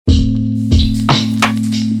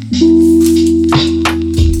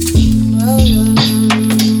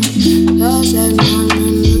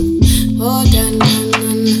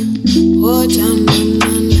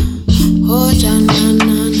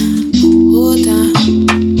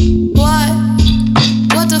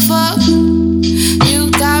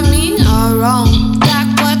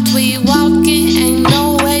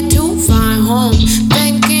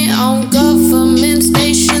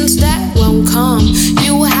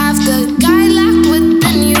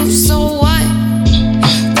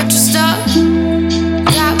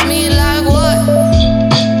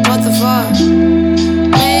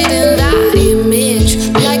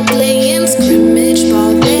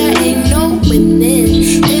evening.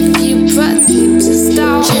 If you brought me to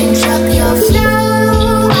start, change up your flow.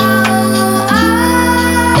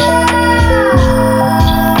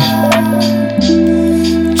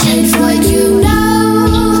 Change what you know.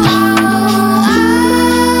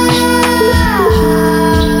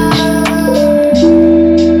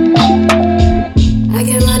 I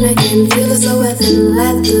can run again, feel it so within.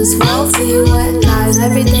 Let this world see what lies.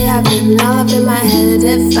 Every day I've been all up in my head.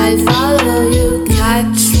 If I follow you,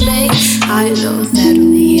 catch me. I know that